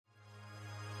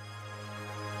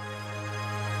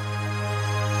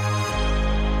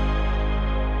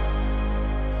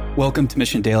Welcome to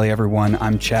Mission Daily, everyone.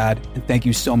 I'm Chad, and thank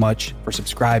you so much for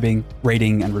subscribing,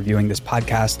 rating, and reviewing this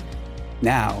podcast.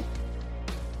 Now,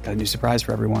 got a new surprise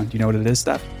for everyone. Do you know what it is,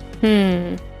 Steph?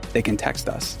 They can text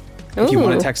us. Ooh. If you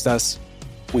want to text us,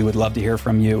 we would love to hear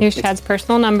from you. Here's Chad's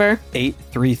personal number.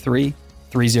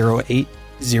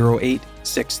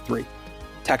 833-308-0863.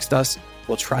 Text us.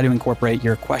 We'll try to incorporate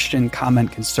your question,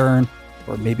 comment, concern,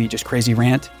 or maybe just crazy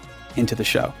rant into the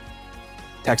show.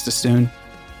 Text us soon.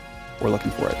 We're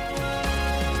looking for it.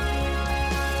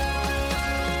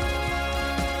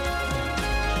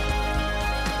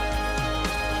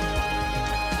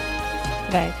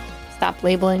 Should I stop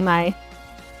labeling my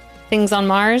things on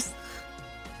Mars?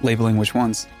 Labeling which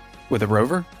ones? With a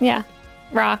rover? Yeah.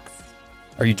 Rocks.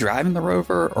 Are you driving the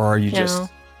rover, or are you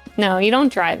just... No, you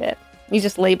don't drive it. You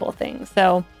just label things.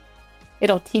 So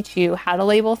it'll teach you how to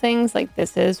label things. Like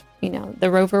this is,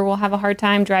 the rover will have a hard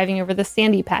time driving over the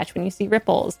sandy patch when you see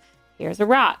ripples. Here's a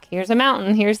rock, here's a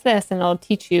mountain, here's this. And it'll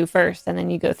teach you first. And then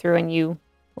you go through and you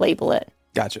label it.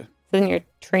 Gotcha. So then you're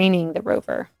training the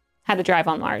rover how to drive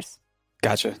on Mars.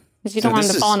 Gotcha. Because you don't want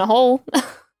them to fall in a hole.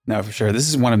 No, for sure. This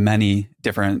is one of many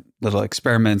different little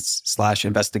experiments /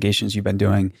 investigations you've been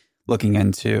doing, looking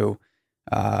into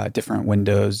different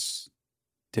windows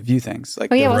to view things. Like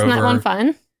wasn't that one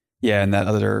fun? Yeah, and that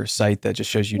other site that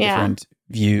just shows you different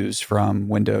views from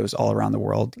windows all around the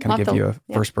world, kind of give you a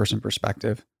first-person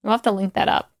perspective. We'll have to link that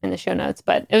up in the show notes,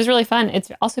 but it was really fun.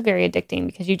 It's also very addicting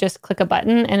because you just click a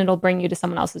button and it'll bring you to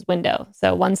someone else's window.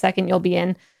 So 1 second you'll be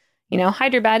in,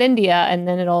 Hyderabad, India, and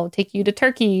then it'll take you to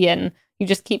Turkey, and you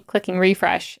just keep clicking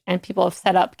refresh, and people have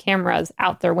set up cameras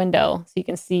out their window so you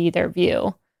can see their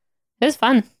view. It was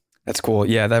fun. That's cool.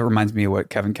 Yeah, that reminds me of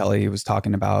what Kevin Kelly was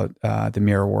talking about, the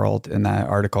mirror world in that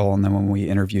article. And then when we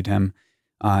interviewed him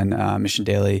on Mission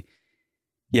Daily,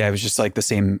 it was just like the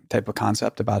same type of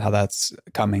concept about how that's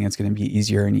coming. It's going to be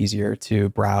easier and easier to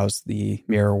browse the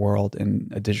mirror world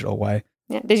in a digital way.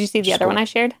 Yeah. Did you see the other one I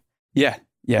shared? Yeah.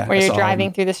 Where you're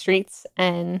driving through the streets,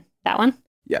 and that one?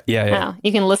 Yeah. Wow.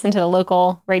 You can listen to the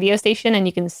local radio station and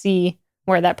you can see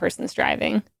where that person's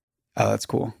driving. Oh, that's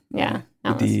cool. Yeah.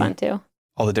 That was fun too.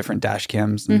 All the different dash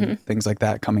cams and things like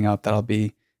that coming up. That'll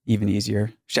be even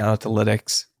easier. Shout out to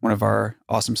Lytx, one of our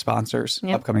awesome sponsors,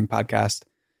 upcoming podcast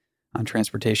on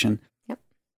transportation. Yep.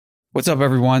 What's up,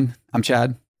 everyone? I'm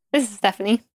Chad. This is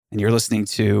Stephanie. And you're listening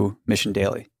to Mission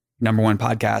Daily, #1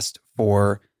 podcast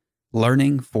for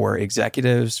learning, for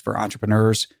executives, for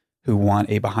entrepreneurs who want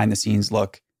a behind-the-scenes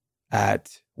look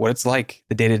at what it's like,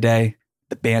 the day-to-day,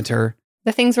 the banter.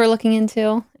 The things we're looking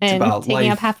into and taking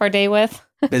life, up half our day with.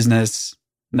 Business,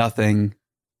 nothing,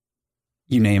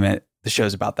 you name it. The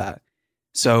show's about that.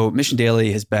 So Mission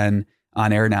Daily has been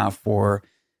on air now for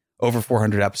over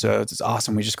 400 episodes. It's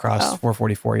awesome. We just crossed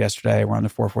 444 yesterday. We're on to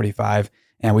 445,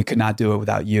 and we could not do it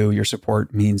without you. Your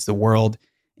support means the world,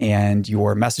 and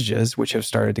your messages, which have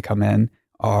started to come in,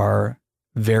 are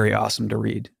very awesome to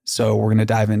read. So we're going to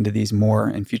dive into these more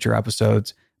in future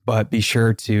episodes, but be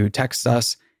sure to text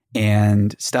us.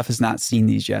 And Steph has not seen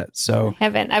these yet. So I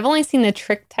haven't. I've only seen the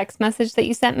trick text message that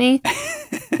you sent me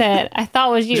that I thought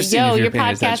was you. Yo, your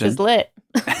podcast is lit.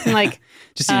 I'm like,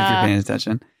 just seeing if you're paying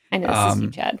attention. I know this is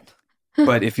you, Chad.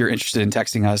 But if you're interested in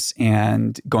texting us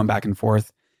and going back and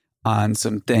forth on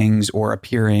some things, or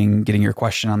appearing, getting your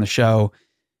question on the show,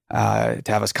 to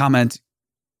have us comment,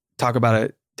 talk about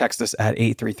it, text us at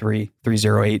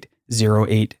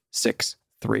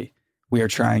 833-308-0863. We are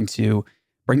trying to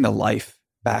bring the life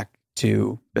back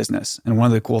to business. And one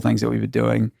of the cool things that we've been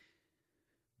doing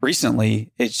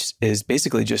recently is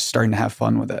basically just starting to have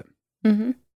fun with it,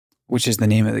 which is the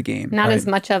name of the game. Not as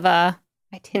much of a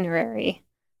itinerary.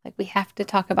 Like, we have to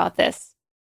talk about this.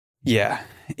 Yeah.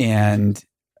 And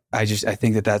I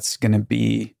think that that's going to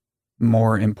be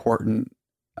more important.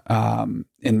 And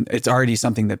it's already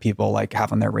something that people like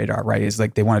have on their radar, right? Is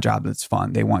like, they want a job that's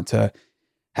fun. They want to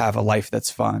have a life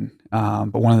that's fun.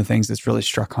 But one of the things that's really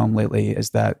struck home lately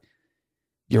is that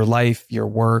your life, your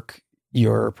work,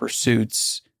 your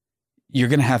pursuits, you're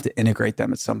going to have to integrate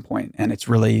them at some point. And it's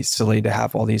really silly to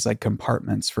have all these like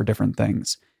compartments for different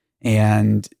things.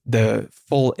 And the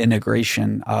full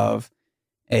integration of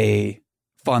a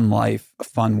fun life, a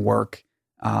fun work,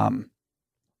 and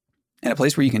a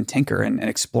place where you can tinker and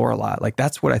explore a lot. Like,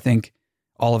 that's what I think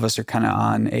all of us are kind of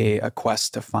on a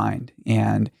quest to find.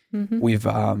 And we've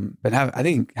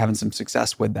been having some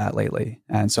success with that lately.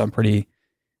 And so I'm pretty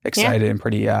excited and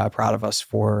pretty proud of us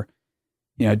for,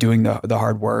 doing the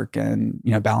hard work and,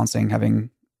 balancing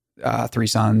having 3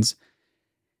 sons.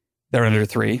 They're under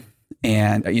 3,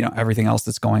 and, everything else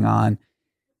that's going on.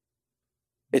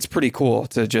 It's pretty cool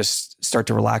to just start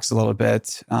to relax a little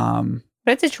bit.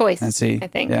 But it's a choice, and see. I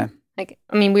think. Yeah. Like,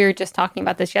 I mean, we were just talking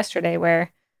about this yesterday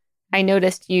where I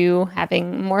noticed you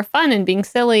having more fun and being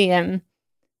silly. And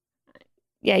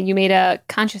yeah, you made a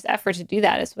conscious effort to do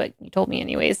that, is what you told me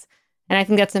anyways. And I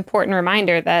think that's an important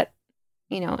reminder that,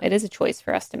 it is a choice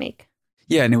for us to make.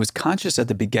 Yeah. And it was conscious at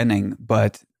the beginning,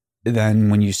 but then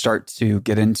when you start to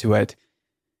get into it,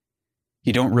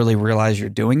 you don't really realize you're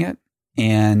doing it.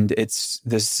 And it's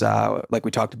this, like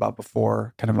we talked about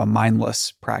before, kind of a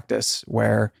mindless practice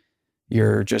where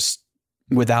you're just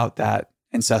without that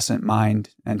incessant mind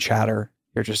and chatter,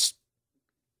 you're just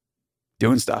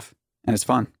doing stuff and it's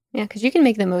fun. Yeah, because you can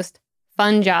make the most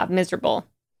fun job miserable,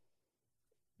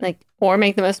 or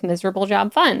make the most miserable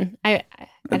job fun. I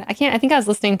can't. I think I was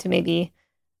listening to maybe.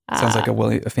 Sounds like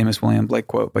a famous William Blake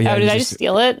quote, but yeah. Oh, did I just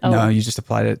steal it? Oh. No, you just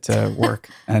applied it to work,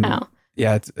 and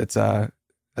yeah, that's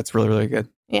really, really good.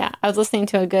 Yeah, I was listening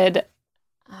to a good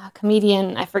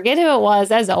comedian. I forget who it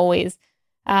was, as always.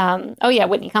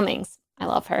 Whitney Cummings. I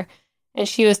love her, and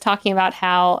she was talking about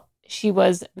how she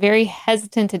was very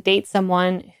hesitant to date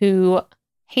someone who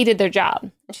hated their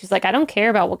job. And she's like, I don't care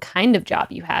about what kind of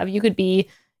job you have. You could be,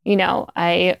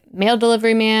 a mail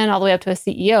delivery man all the way up to a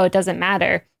CEO. It doesn't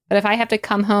matter. But if I have to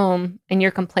come home and you're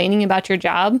complaining about your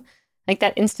job, like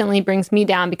that instantly brings me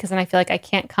down, because then I feel like I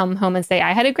can't come home and say,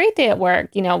 I had a great day at work.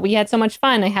 We had so much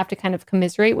fun. I have to kind of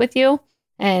commiserate with you.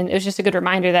 And it was just a good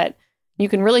reminder that you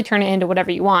can really turn it into whatever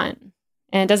you want.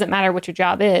 And it doesn't matter what your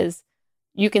job is.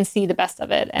 You can see the best of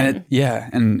it.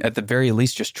 And at the very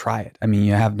least, just try it. I mean,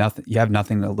 you have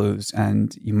nothing to lose,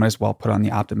 and you might as well put on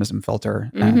the optimism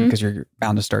filter, because you're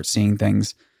bound to start seeing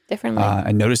things differently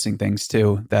and noticing things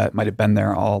too that might have been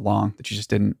there all along that you just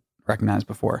didn't recognize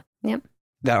before. Yep.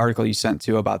 That article you sent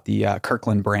too about the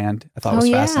Kirkland brand, I thought was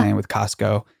fascinating with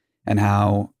Costco, and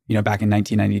how, back in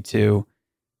 1992,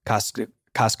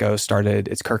 Costco started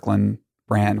its Kirkland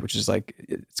brand, which is like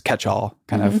it's catch-all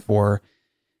kind of for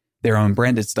their own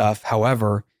branded stuff.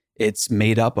 However, it's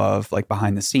made up of, like,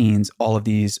 behind the scenes, all of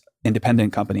these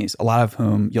independent companies, a lot of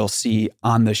whom you'll see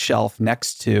on the shelf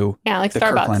next to like the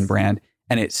Starbucks. Kirkland brand.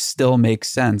 And it still makes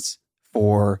sense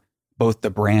for both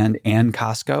the brand and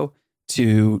Costco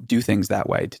to do things that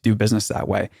way, to do business that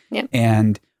way. Yep.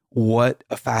 And what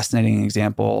a fascinating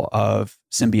example of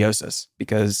symbiosis,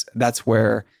 because that's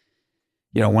where,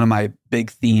 one of my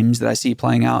big themes that I see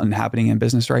playing out and happening in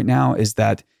business right now is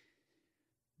that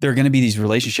there are going to be these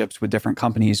relationships with different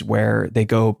companies where they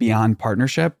go beyond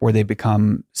partnership, where they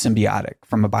become symbiotic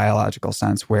from a biological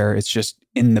sense, where it's just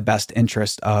in the best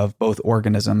interest of both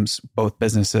organisms, both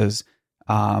businesses,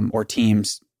 or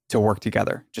teams to work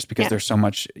together, just because there's so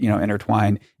much,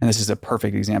 intertwined. And this is a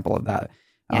perfect example of that.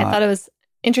 Yeah, I thought it was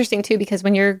interesting too, because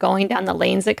when you're going down the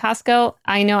lanes at Costco,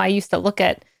 I know I used to look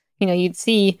at, you'd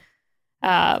see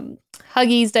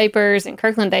Huggies diapers and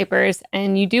Kirkland diapers,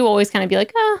 and you do always kind of be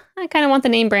like, I kind of want the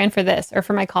name brand for this, or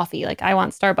for my coffee, like I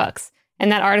want Starbucks.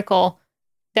 And that article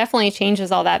definitely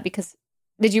changes all that, because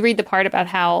did you read the part about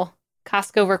how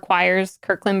Costco requires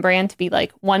Kirkland brand to be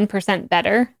like 1%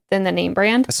 better than the name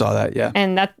brand? I saw that, yeah.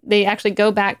 And that they actually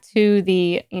go back to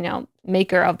the,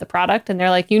 maker of the product, and they're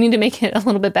like, you need to make it a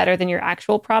little bit better than your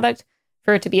actual product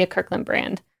for it to be a Kirkland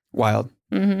brand. Wild.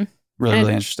 Mm-hmm.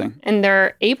 Really interesting. And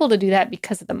they're able to do that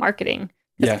because of the marketing.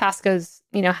 Because Costco's,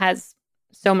 has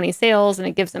so many sales and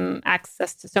it gives them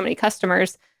access to so many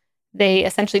customers. They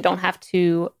essentially don't have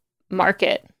to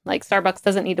market. Like Starbucks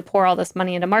doesn't need to pour all this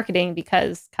money into marketing,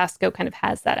 because Costco kind of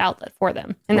has that outlet for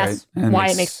them. And that's why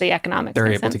it makes the economics They're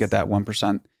make able sense. to get that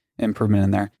 1% improvement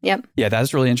in there. Yep. Yeah,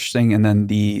 that's really interesting. And then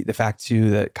the fact too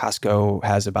that Costco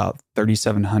has about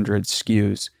 3,700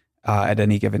 SKUs at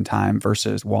any given time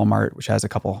versus Walmart, which has a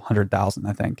couple 100,000,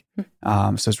 I think.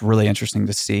 So it's really interesting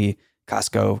to see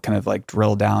Costco kind of like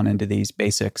drill down into these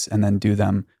basics and then do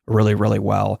them really, really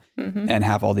well, and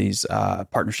have all these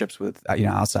partnerships with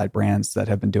outside brands that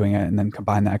have been doing it, and then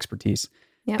combine the expertise.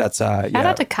 Yep. That's shout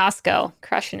out to Costco,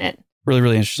 crushing it. Really,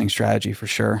 really interesting strategy for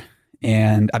sure.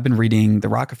 And I've been reading The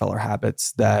Rockefeller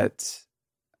Habits that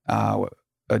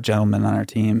a gentleman on our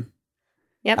team,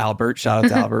 Albert, shout out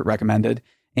to Albert, recommended.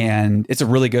 And it's a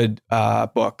really good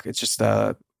book. It's just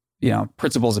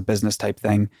principles of business type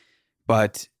thing.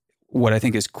 But what I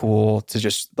think is cool to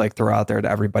just like throw out there to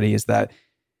everybody is that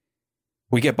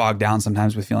we get bogged down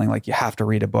sometimes with feeling like you have to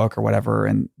read a book or whatever.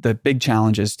 And the big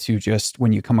challenge is to just,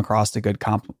 when you come across a good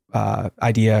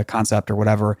idea, concept or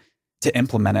whatever, to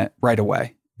implement it right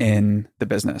away in the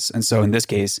business. And so in this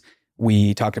case,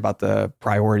 we talked about the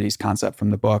priorities concept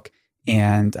from the book,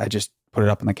 and I just put it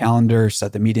up on the calendar,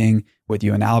 set the meeting with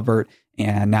you and Albert,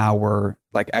 and now we're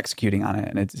like executing on it.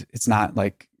 And it's not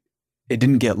like, it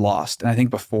didn't get lost. And I think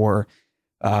before,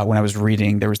 when I was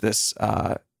reading, there was this,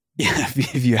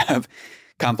 if you have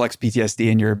complex PTSD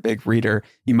and you're a big reader,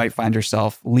 you might find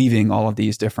yourself leaving all of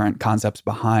these different concepts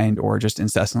behind or just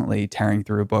incessantly tearing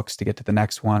through books to get to the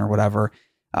next one or whatever.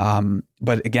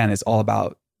 But again, it's all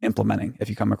about implementing if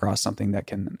you come across something that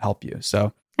can help you.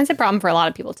 So that's a problem for a lot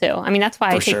of people too. I mean, that's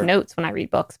why I take notes when I read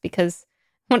books, because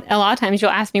a lot of times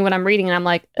you'll ask me what I'm reading and I'm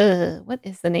like, what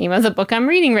is the name of the book I'm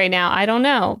reading right now? I don't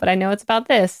know, but I know it's about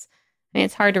this. I mean,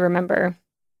 it's hard to remember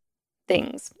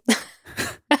things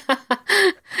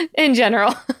in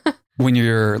general. When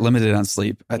you're limited on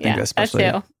sleep, I think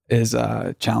especially is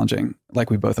challenging, like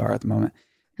we both are at the moment.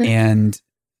 And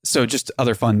so just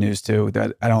other fun news too,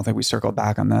 that I don't think we circled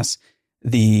back on this.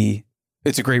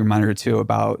 It's a great reminder too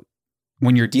about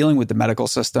when you're dealing with the medical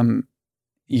system,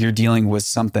 you're dealing with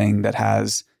something that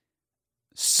has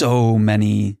so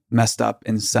many messed up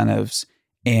incentives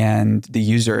and the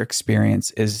user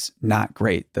experience is not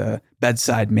great. The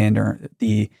bedside manner,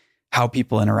 how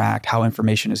people interact, how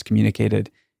information is communicated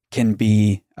can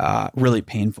be really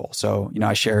painful. So,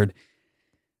 I shared,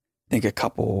 I think a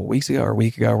couple weeks ago or a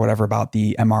week ago or whatever about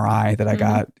the MRI that I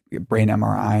got, brain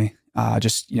MRI.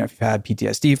 If you've had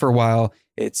PTSD for a while,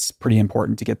 it's pretty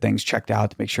important to get things checked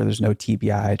out to make sure there's no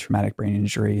TBI, traumatic brain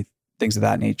injury, things of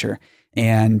that nature.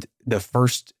 And the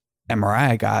first MRI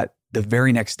I got, the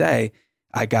very next day,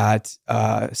 I got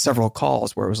several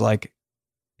calls where it was like,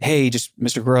 hey, just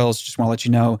Mr. Grills, just want to let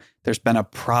you know there's been a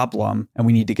problem and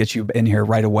we need to get you in here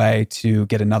right away to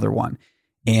get another one.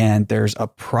 And there's a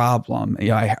problem.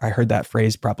 I heard that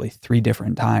phrase probably 3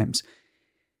 different times.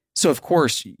 So of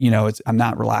course, I'm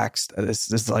not relaxed.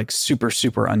 This is like super,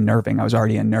 super unnerving. I was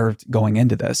already unnerved going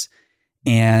into this.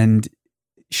 And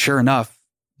sure enough,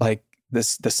 like the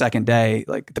second day,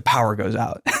 like the power goes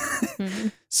out.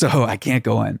 So I can't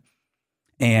go in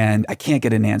and I can't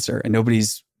get an answer and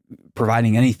nobody's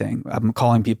providing anything. I'm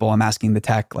calling people. I'm asking the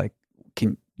tech, like,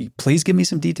 can you please give me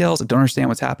some details? I don't understand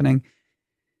what's happening.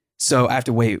 So I have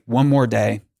to wait one more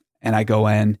day and I go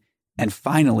in. And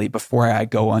finally, before I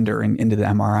go under and into the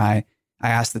MRI, I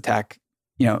asked the tech,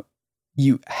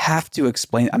 you have to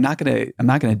explain. I'm not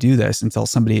gonna do this until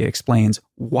somebody explains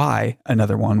why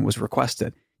another one was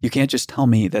requested. You can't just tell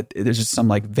me that there's just some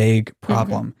like vague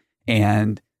problem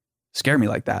and scare me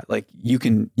like that. Like you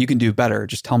can do better.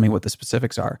 Just tell me what the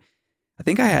specifics are. I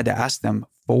think I had to ask them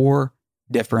 4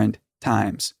 different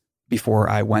times before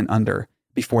I went under,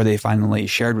 before they finally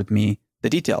shared with me the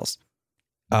details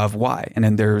of why. And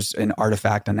then there's an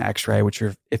artifact on the X-ray, which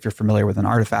if you're familiar with an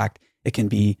artifact, it can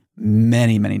be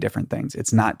many, many different things.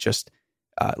 It's not just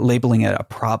labeling it a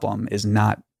problem is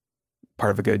not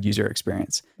part of a good user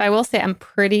experience. I will say, I'm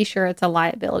pretty sure it's a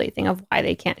liability thing of why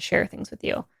they can't share things with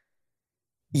you.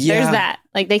 Yeah. There's that.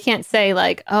 Like they can't say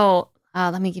like,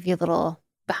 let me give you a little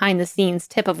behind the scenes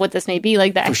tip of what this may be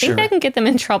like that. I think that can get them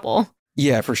in trouble.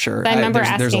 Yeah, for sure. I remember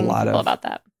asking people about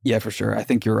that. Yeah, for sure. I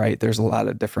think you're right. There's a lot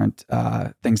of different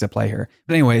things at play here.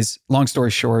 But anyways, long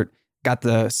story short, got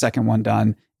the second one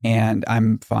done and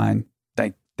I'm fine.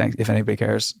 Thanks if anybody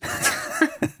cares.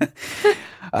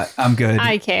 I'm good.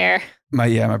 I care.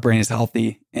 My brain is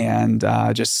healthy and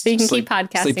just so you can keep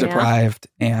podcasting, sleep deprived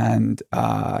and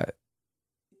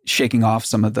shaking off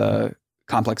some of the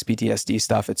complex PTSD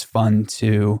stuff. It's fun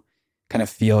to kind of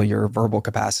feel your verbal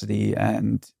capacity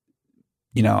and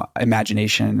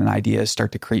imagination and ideas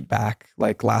start to creep back.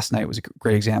 Like last night was a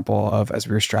great example of, as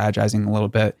we were strategizing a little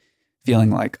bit,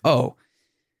 feeling like,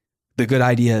 the good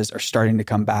ideas are starting to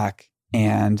come back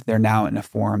and they're now in a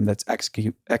form that's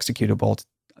executable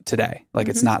today. Like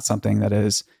it's not something that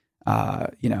is,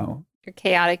 your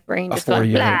chaotic brain just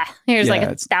going, blah, here's like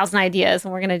 1,000 ideas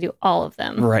and we're going to do all of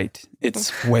them. Right.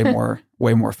 It's way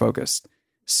more focused.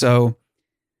 So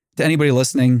to anybody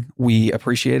listening, we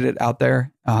appreciate it out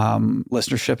there.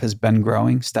 Listenership has been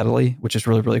growing steadily, which is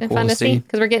really, really cool to see.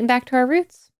 Because we're getting back to our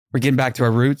roots. We're getting back to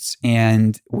our roots,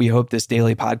 and we hope this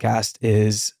daily podcast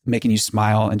is making you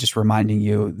smile and just reminding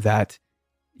you that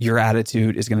your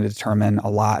attitude is going to determine a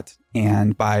lot.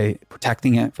 And by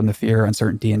protecting it from the fear,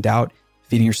 uncertainty, and doubt,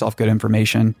 feeding yourself good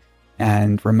information,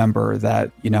 and remember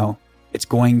that, it's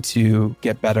going to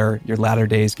get better. Your latter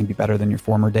days can be better than your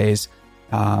former days.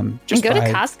 Just go to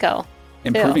Costco.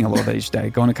 Improving a little bit each day,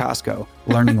 going to Costco,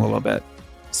 learning a little bit.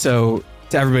 So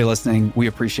to everybody listening, we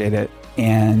appreciate it.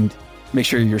 And make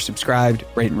sure you're subscribed,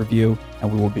 rate and review,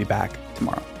 and we will be back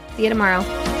tomorrow. See you tomorrow.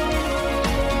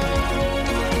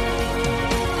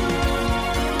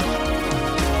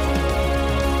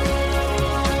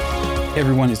 Hey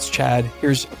everyone, it's Chad.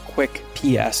 Here's a quick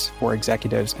PS for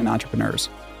executives and entrepreneurs.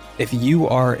 If you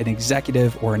are an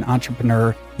executive or an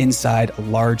entrepreneur inside a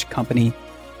large company,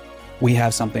 we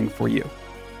have something for you.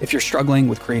 If you're struggling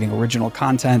with creating original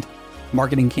content,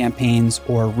 marketing campaigns,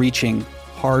 or reaching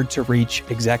hard-to-reach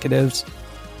executives,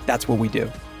 that's what we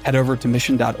do. Head over to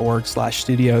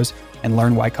mission.org/studios and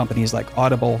learn why companies like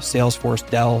Audible, Salesforce,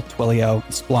 Dell, Twilio,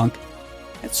 Splunk,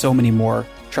 and so many more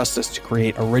trust us to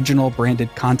create original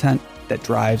branded content that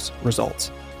drives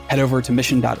results. Head over to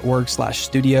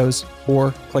mission.org/studios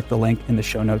or click the link in the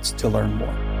show notes to learn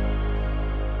more.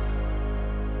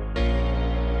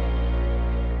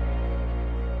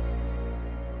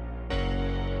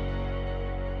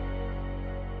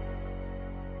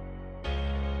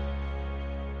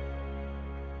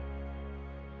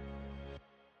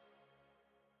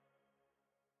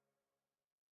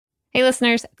 Hey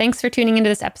listeners, thanks for tuning into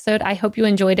this episode. I hope you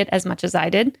enjoyed it as much as I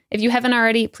did. If you haven't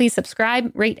already, please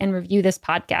subscribe, rate, and review this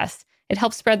podcast. It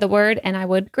helps spread the word, and I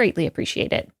would greatly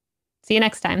appreciate it. See you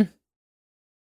next time.